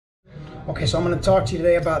Okay, so I'm going to talk to you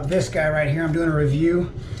today about this guy right here. I'm doing a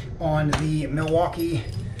review on the M18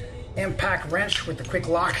 Impact Wrench with the quick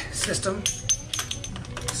lock system.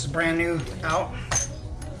 This is brand new out.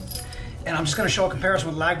 And I'm just going to show a comparison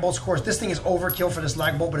with lag bolts. Of course, this thing is overkill for this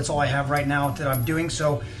lag bolt, but it's all I have right now that I'm doing.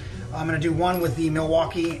 So I'm going to do one with the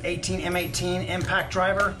M18 Impact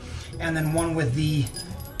driver, and then one with the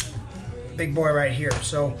big boy right here.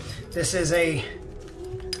 So this is a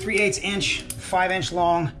 3/8 inch, 5 inch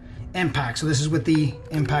long impact. So this is with the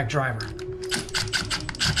impact driver.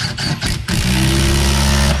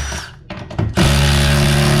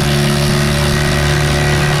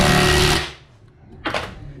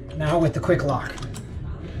 Now with the quick lock.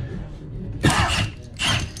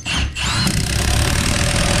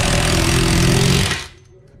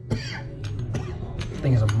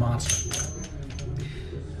 Thing is a monster.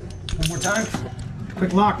 One more time.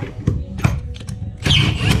 Quick lock.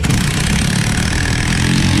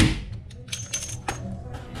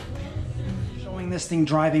 Showing this thing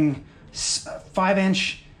driving 5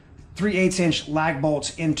 inch, 3/8 inch lag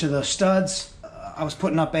bolts into the studs. I was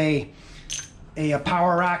putting up a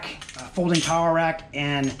power rack, a folding power rack,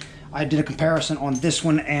 and I did a comparison on this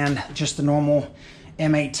one and just the normal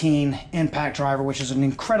M18 Impact driver, which is an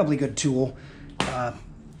incredibly good tool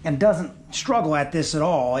and doesn't struggle at this at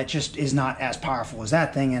all. It just is not as powerful as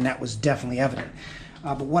that thing, and that was definitely evident.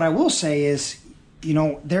 But what I will say is, you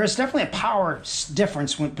know, there is definitely a power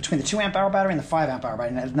difference between the 2 amp hour battery and the 5 amp hour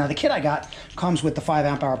battery. Now the kit I got comes with the 5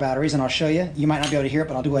 amp hour batteries, and I'll show you. You might not be able to hear it,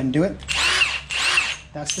 but I'll go ahead and do it.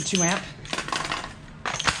 That's the 2 amp.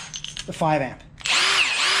 The 5 amp.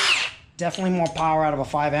 Definitely more power out of a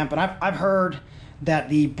 5 amp, and I've heard that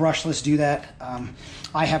the brushless do that.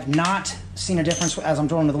 I have not seen a difference as I'm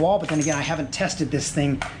throwing to the wall, but then again, I haven't tested this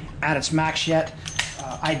thing at its max yet.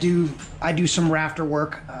 I do some rafter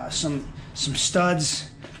work, some studs,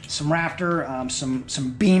 some rafter,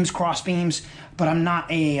 some beams, cross beams, but I'm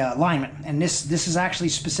not a lineman. And this is actually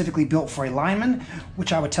specifically built for a lineman,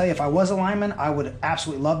 which I would tell you, if I was a lineman, I would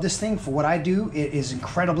absolutely love this thing. For what I do, it is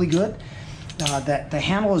incredibly good. That the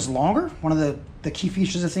handle is longer. One of the key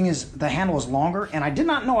features of the thing is the handle is longer, and I did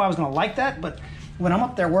not know I was going to like that, but when I'm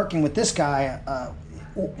up there working with this guy,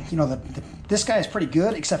 you know, this guy is pretty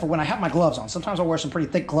good, except for when I have my gloves on. Sometimes I'll wear some pretty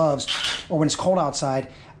thick gloves, or when it's cold outside,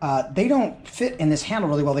 they don't fit in this handle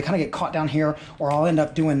really well. They kind of get caught down here, or I'll end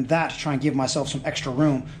up doing that to try and give myself some extra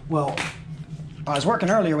room. Well, I was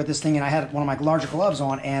working earlier with this thing, and I had one of my larger gloves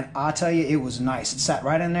on, and I'll tell you, it was nice. It sat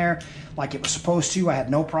right in there like it was supposed to. I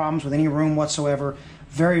had no problems with any room whatsoever.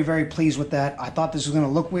 Very, very pleased with that. I thought this was going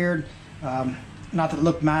to look weird. Not that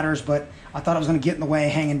look matters, but I thought it was going to get in the way,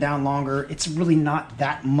 hanging down longer. It's really not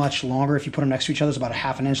that much longer. If you put them next to each other, it's about a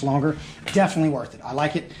 ½ an inch longer. Definitely worth it. I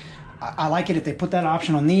like it. I like it. If they put that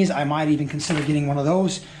option on these, I might even consider getting one of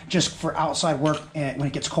those just for outside work when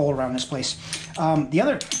it gets cold around this place. The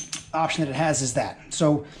other option that it has is that.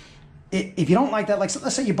 So if you don't like that, like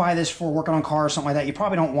let's say you buy this for working on cars or something like that, you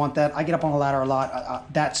probably don't want that. I get up on a ladder a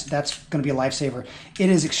lot. That's going to be a lifesaver. It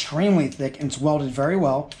is extremely thick, and it's welded very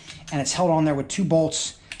well, and it's held on there with 2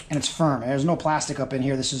 bolts, and it's firm. There's no plastic up in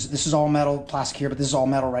here. This is all metal, plastic here, but this is all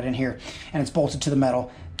metal right in here, and it's bolted to the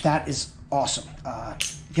metal. That is awesome.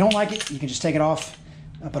 If you don't like it, you can just take it off,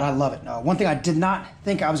 but I love it. One thing I did not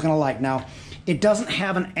think I was going to like. Now, it doesn't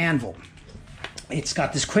have an anvil. It's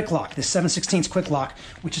got this quick lock, this 7/16 quick lock,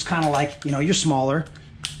 which is kind of like, you know, your smaller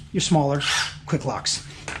quick locks.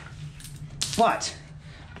 But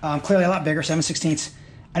clearly a lot bigger, 7/16.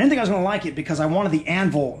 I didn't think I was going to like it because I wanted the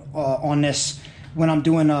anvil on this when I'm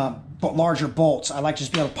doing larger bolts. I like to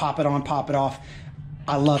just be able to pop it on, pop it off.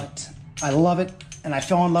 I love it. I love it, and I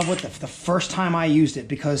fell in love with it the first time I used it,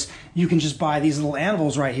 because you can just buy these little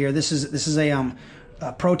anvils right here. This is a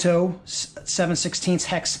Proto 7/16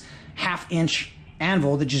 hex ½ inch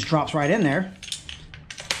anvil that just drops right in there,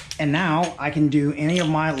 and now I can do any of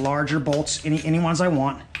my larger bolts, any ones I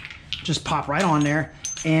want, just pop right on there.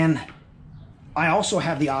 And I also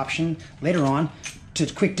have the option later on to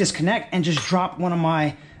quick disconnect and just drop one of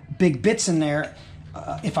my big bits in there.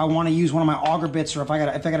 If I want to use one of my auger bits, or if I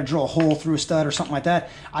got to drill a hole through a stud or something like that,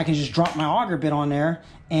 I can just drop my auger bit on there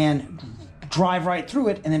and drive right through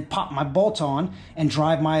it, and then pop my bolt on and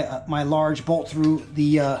drive my large bolt through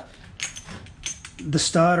the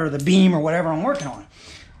stud or the beam or whatever I'm working on.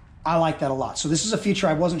 I like that a lot. So this is a feature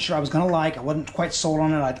I wasn't sure I was going to like. I wasn't quite sold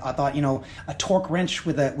on it. I thought, you know, a torque wrench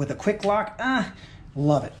with a quick lock,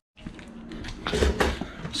 love it.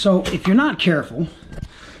 So if you're not careful,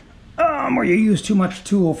 or you use too much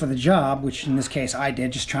tool for the job, which in this case I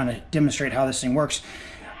did, just trying to demonstrate how this thing works,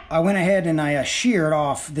 I went ahead and I sheared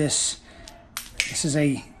off this. This is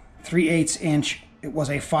a 3/8 inch it was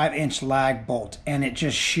a 5-inch lag bolt, and it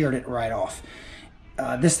just sheared it right off.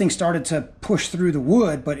 This thing started to push through the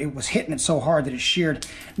wood, but it was hitting it so hard that it sheared.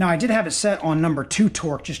 Now, I did have it set on number 2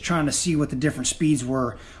 torque, just trying to see what the different speeds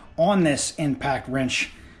were on this impact wrench.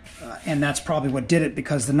 And that's probably what did it,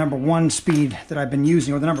 because the number 1 speed that I've been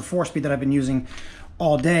using, or the number 4 speed that I've been using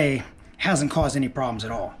all day, hasn't caused any problems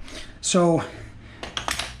at all. So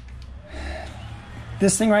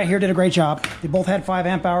this thing right here did a great job. They both had 5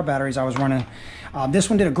 amp hour batteries I was running. This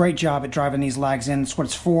one did a great job at driving these lags in. It's what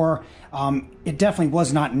it's for. It definitely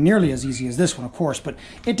was not nearly as easy as this one, of course, but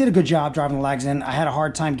it did a good job driving the lags in. I had a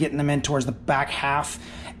hard time getting them in towards the back half,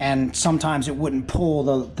 and sometimes it wouldn't pull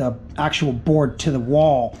the actual board to the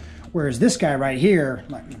wall. Whereas this guy right here,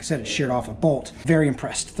 like I said, it sheared off a bolt. Very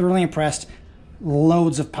impressed, thoroughly impressed.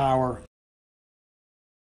 Loads of power.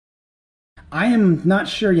 I am not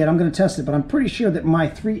sure yet, I'm going to test it, but I'm pretty sure that my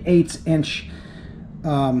 3/8 inch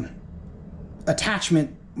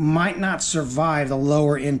attachment might not survive the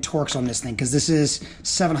lower end torques on this thing, because this is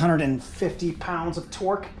 750 pounds of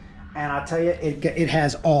torque, and I tell you, it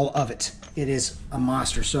has all of it. It is a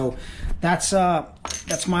monster. So that's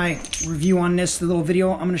my review on this, the little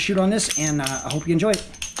video I'm going to shoot on this, and I hope you enjoy it.